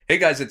Hey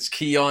guys, it's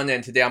Keon,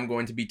 and today I'm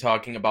going to be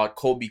talking about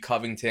Colby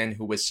Covington,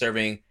 who was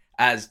serving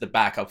as the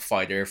backup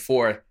fighter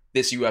for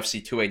this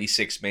UFC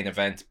 286 main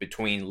event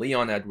between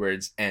Leon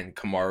Edwards and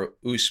Kamaru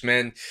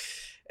Usman.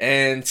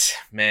 And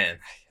man,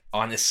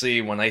 honestly,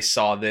 when I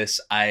saw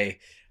this, I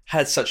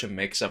had such a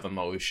mix of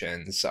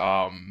emotions.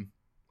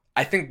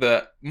 I think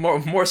the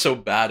more so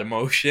bad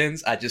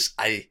emotions.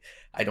 I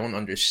don't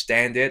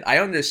understand it. I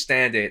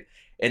understand it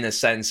in a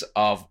sense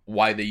of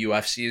why the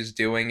UFC is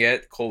doing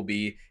it.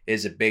 Colby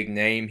is a big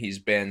name. He's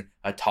been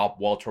a top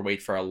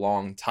welterweight for a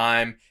long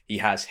time. He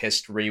has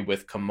history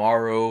with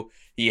Kamaru.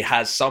 He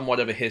has somewhat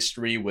of a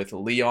history with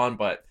Leon,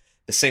 but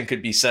the same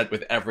could be said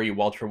with every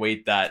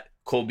welterweight that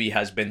Colby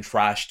has been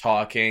trash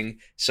talking.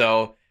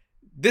 So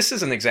this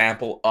is an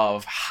example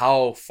of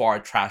how far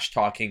trash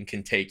talking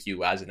can take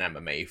you as an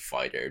MMA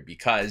fighter.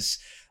 Because,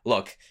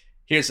 look,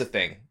 here's the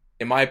thing.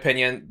 In my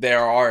opinion,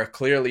 there are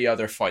clearly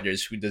other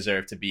fighters who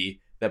deserve to be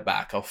the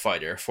backup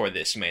fighter for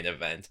this main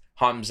event.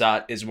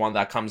 Hamzat is one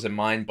that comes in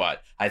mind,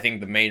 but I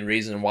think the main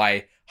reason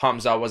why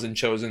Hamzat wasn't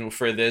chosen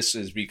for this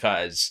is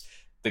because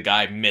the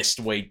guy missed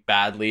weight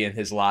badly in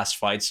his last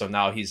fight, so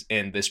now he's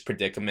in this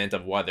predicament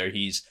of whether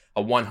he's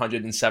a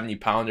 170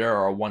 pounder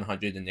or a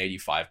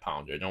 185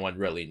 pounder. No one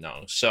really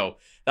knows. So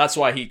that's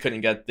why he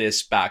couldn't get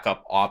this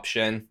backup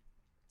option.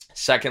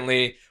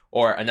 Secondly,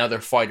 or another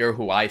fighter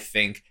who I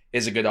think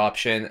is a good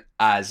option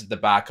as the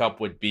backup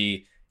would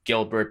be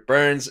Gilbert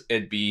Burns.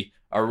 It'd be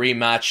a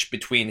rematch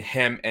between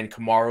him and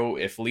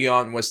Kamaru if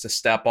Leon was to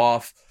step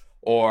off.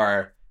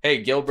 Or,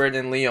 hey, Gilbert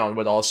and Leon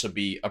would also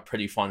be a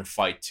pretty fun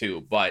fight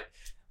too. But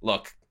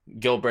look,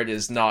 Gilbert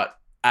is not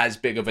as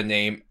big of a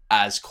name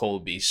as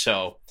Colby,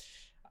 so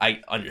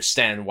I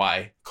understand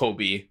why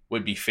Colby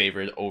would be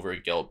favored over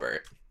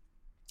Gilbert.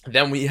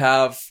 Then we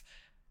have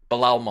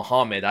Belal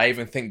Muhammad. I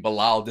even think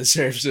Belal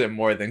deserves it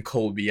more than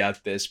Colby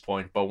at this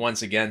point. But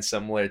once again,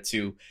 similar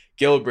to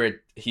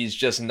Gilbert, he's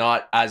just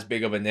not as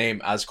big of a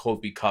name as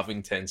Colby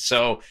Covington.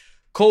 So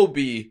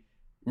Colby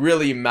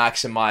really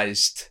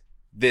maximized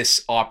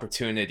this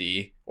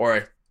opportunity,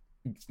 or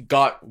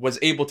was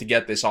able to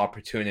get this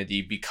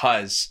opportunity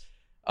because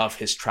of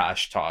his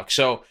trash talk.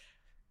 So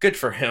good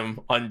for him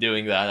on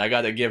doing that. I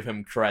gotta give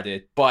him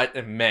credit.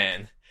 But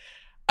man,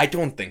 I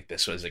don't think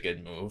this was a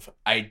good move.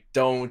 I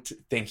don't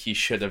think he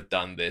should have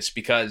done this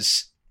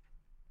because,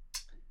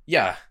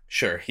 yeah,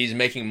 sure, he's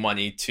making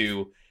money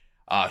to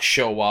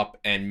show up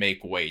and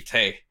make weight.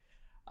 Hey,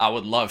 I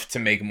would love to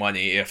make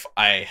money if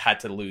I had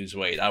to lose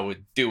weight. I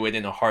would do it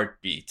in a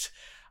heartbeat.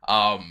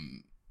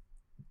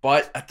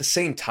 But at the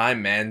same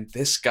time, man,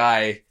 this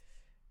guy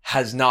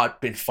has not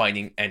been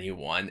fighting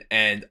anyone,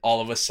 and all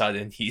of a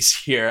sudden he's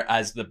here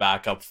as the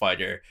backup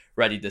fighter,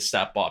 ready to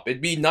step up.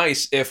 It'd be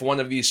nice if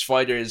one of these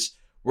fighters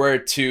were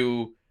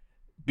to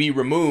be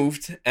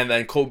removed and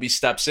then Colby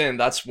steps in.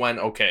 That's when,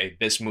 okay,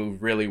 this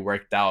move really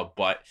worked out.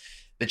 But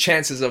the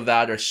chances of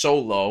that are so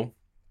low.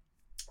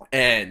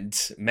 And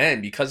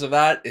man, because of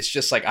that, it's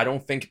just like, I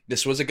don't think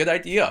this was a good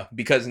idea,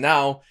 because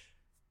now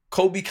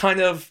Colby kind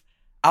of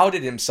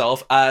outed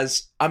himself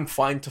as, I'm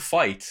fine to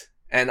fight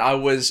and I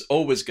was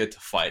always good to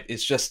fight.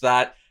 It's just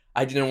that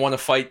I didn't want to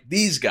fight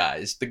these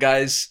guys, the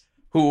guys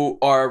who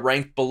are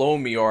ranked below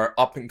me or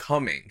up and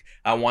coming.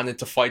 I wanted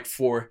to fight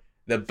for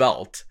the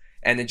belt.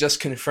 And it just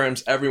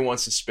confirms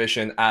everyone's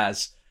suspicion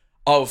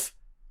of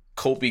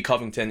Colby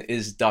Covington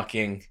is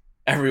ducking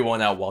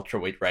everyone at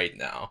welterweight right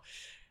now.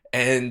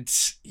 And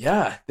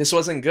yeah, this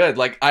wasn't good.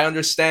 Like, I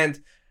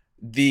understand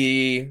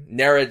the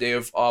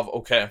narrative of,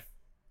 okay,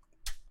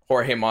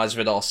 Jorge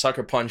Masvidal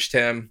sucker punched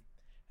him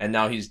and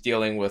now he's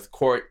dealing with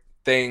court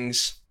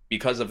things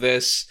because of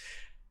this.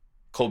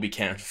 Colby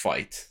can't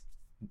fight.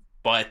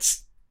 But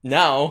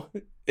now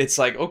it's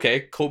like, okay,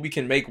 Colby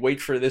can make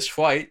weight for this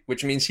fight,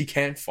 which means he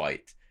can't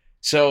fight.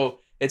 So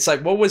it's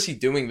like, what was he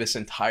doing this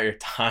entire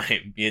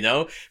time, you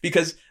know?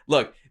 Because,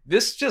 look,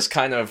 this just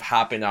kind of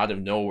happened out of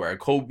nowhere.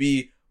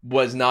 Colby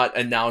was not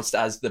announced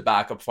as the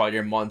backup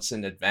fighter months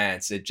in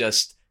advance. It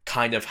just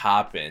kind of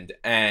happened.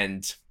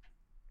 And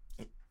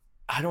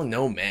I don't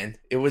know, man.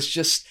 It was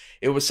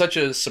such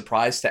a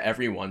surprise to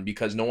everyone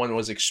because no one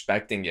was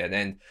expecting it.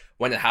 And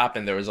when it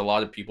happened, there was a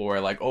lot of people who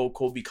were like, oh,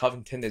 Colby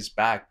Covington is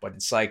back. But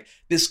it's like,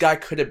 this guy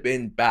could have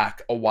been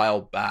back a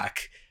while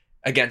back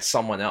against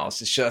someone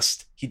else. It's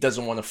just, he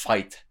doesn't want to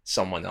fight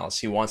someone else.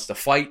 He wants to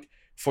fight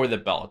for the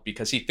belt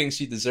because he thinks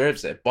he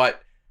deserves it.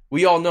 But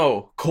we all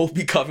know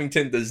Colby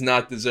Covington does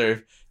not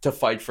deserve to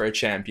fight for a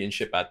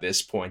championship at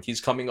this point.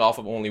 He's coming off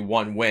of only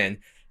one win,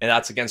 and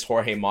that's against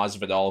Jorge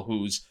Masvidal,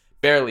 who's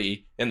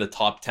barely in the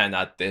top 10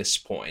 at this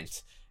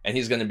point. And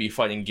he's going to be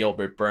fighting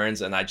Gilbert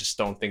Burns, and I just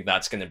don't think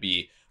that's going to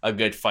be a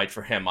good fight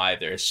for him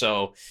either.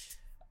 So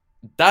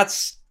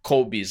that's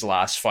Colby's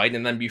last fight.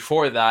 And then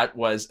before that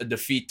was a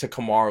defeat to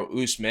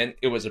Kamaru Usman.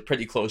 It was a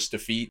pretty close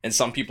defeat. And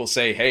some people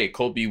say, hey,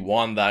 Colby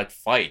won that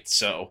fight.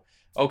 So,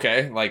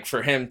 okay, like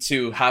for him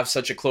to have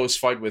such a close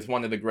fight with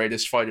one of the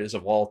greatest fighters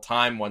of all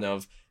time, one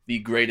of the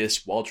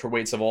greatest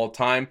welterweights of all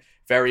time,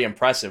 very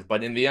impressive.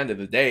 But in the end of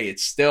the day,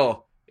 it's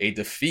still a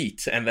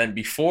defeat. And then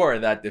before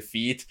that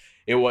defeat,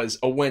 It was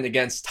a win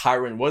against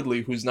Tyron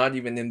Woodley, who's not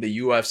even in the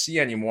UFC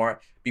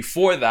anymore.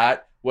 Before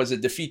that was a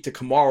defeat to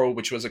Kamaru,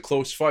 which was a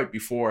close fight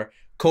before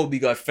Colby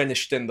got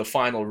finished in the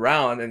final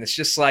round. And it's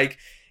just like,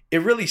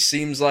 it really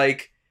seems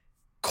like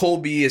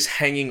Colby is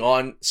hanging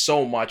on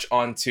so much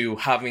onto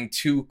having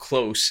two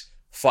close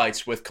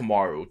fights with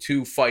Kamaru,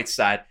 two fights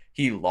that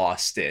he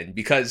lost in.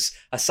 Because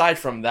aside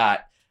from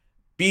that,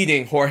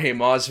 beating Jorge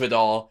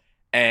Masvidal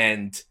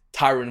and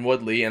Tyron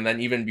Woodley, and then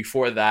even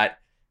before that,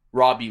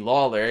 Robbie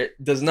Lawler,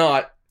 does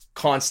not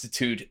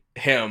constitute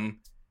him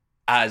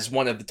as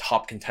one of the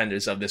top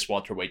contenders of this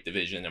welterweight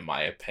division, in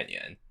my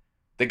opinion.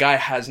 The guy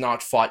has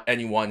not fought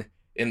anyone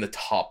in the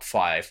top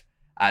 5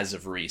 as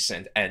of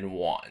recent and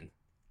won,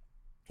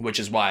 which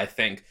is why I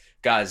think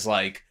guys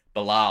like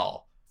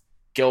Bilal,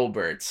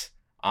 Gilbert,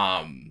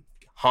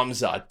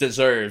 Hamza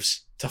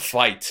deserves to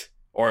fight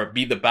or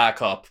be the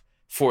backup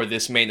for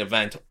this main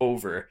event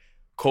over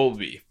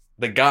Colby.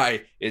 The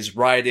guy is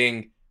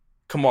riding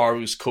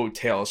Kamaru's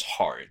coattails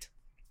hard.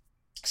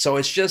 So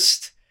it's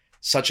just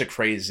such a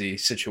crazy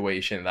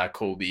situation that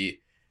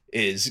Colby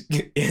is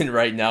in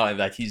right now, and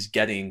that he's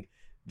getting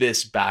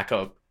this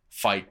backup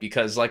fight,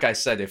 because like I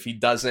said, if he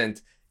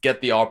doesn't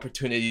get the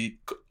opportunity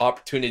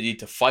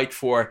to fight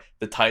for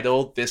the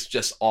title, this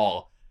just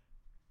all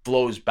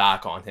blows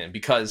back on him.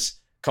 Because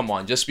come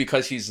on, just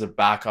because he's the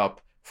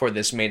backup for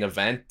this main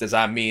event, does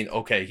that mean,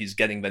 okay, he's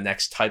getting the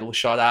next title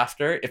shot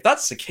after? If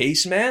that's the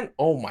case, man,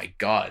 oh my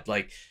god,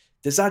 like,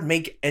 does that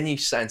make any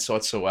sense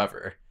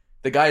whatsoever?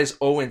 The guy is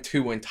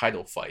 0-2 in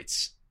title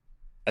fights.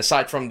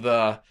 Aside from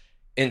the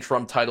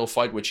interim title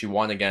fight, which he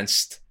won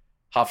against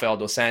Rafael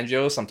dos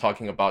Anjos, I'm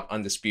talking about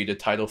undisputed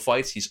title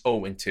fights, he's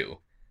 0-2.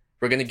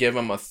 We're going to give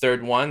him a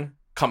third one,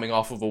 coming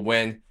off of a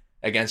win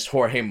against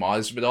Jorge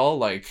Masvidal.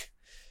 Like,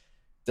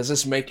 does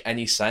this make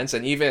any sense?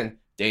 And even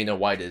Dana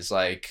White is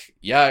like,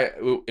 yeah,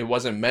 it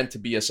wasn't meant to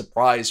be a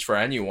surprise for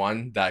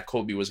anyone that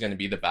Colby was going to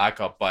be the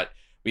backup, but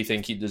we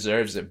think he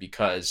deserves it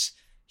because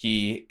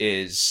he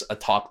is a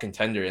top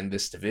contender in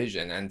this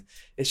division. And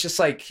it's just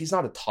like, he's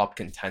not a top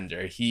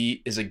contender.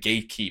 He is a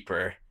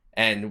gatekeeper.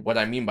 And what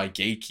I mean by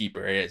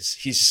gatekeeper is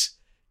he's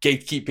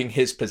gatekeeping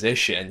his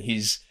position.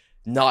 He's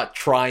not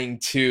trying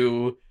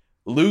to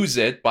lose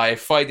it by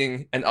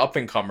fighting an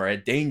up-and-comer, a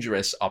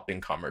dangerous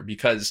up-and-comer,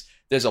 because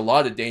there's a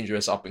lot of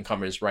dangerous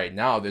up-and-comers right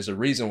now. There's a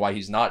reason why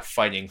he's not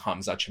fighting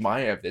Hamza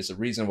Chimaev. There's a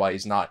reason why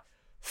he's not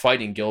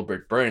fighting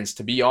Gilbert Burns.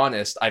 To be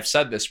honest, I've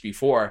said this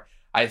before,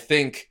 I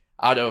think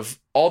out of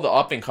all the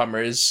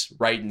up-and-comers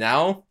right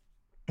now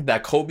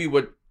that Colby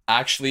would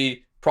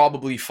actually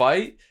probably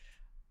fight,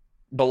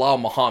 Bilal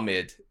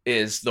Muhammad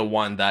is the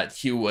one that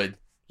he would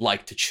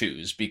like to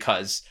choose,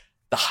 because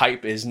the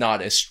hype is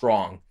not as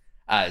strong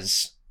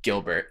as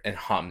Gilbert and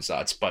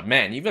Hamzat's. But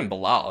man, even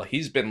Bilal,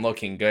 he's been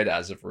looking good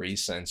as of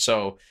recent.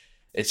 So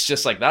it's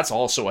just like, that's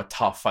also a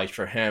tough fight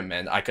for him.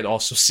 And I could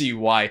also see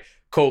why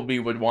Colby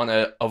would want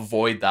to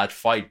avoid that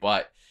fight.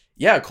 But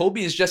yeah,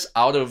 Colby is just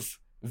out of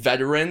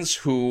veterans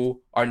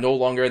who are no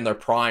longer in their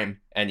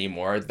prime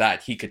anymore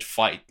that he could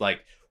fight.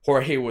 Like,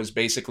 Jorge was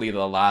basically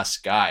the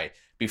last guy.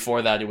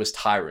 Before that, it was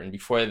Tyron.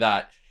 Before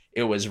that,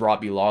 it was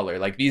Robbie Lawler.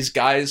 Like, these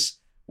guys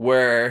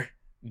were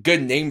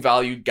good name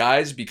valued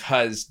guys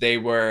because they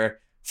were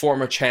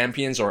former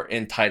champions or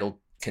in title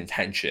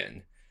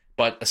contention.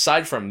 But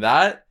aside from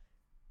that,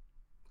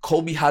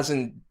 Colby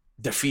hasn't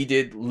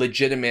defeated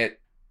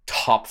legitimate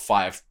top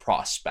 5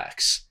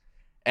 prospects.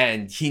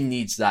 And he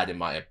needs that, in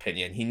my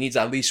opinion. He needs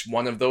at least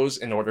one of those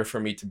in order for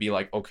me to be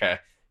like, okay,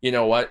 you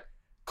know what?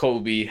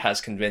 Colby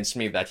has convinced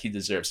me that he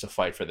deserves to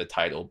fight for the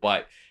title.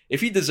 But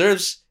if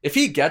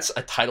he gets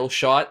a title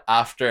shot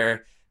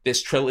after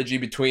this trilogy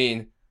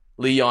between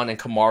Leon and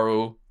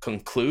Kamaru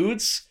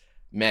concludes,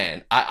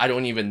 man, I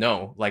don't even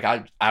know. Like,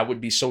 I would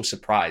be so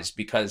surprised,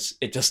 because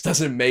it just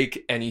doesn't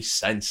make any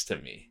sense to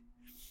me.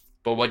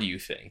 But what do you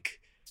think?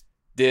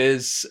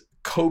 Does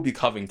Colby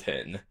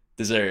Covington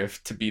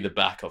deserve to be the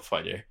backup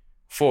fighter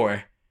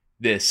for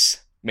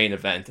this main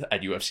event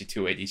at UFC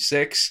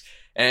 286?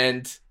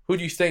 And who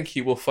do you think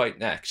he will fight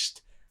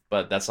next?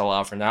 But that's all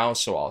out for now,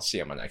 so I'll see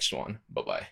you on my next one. Bye-bye.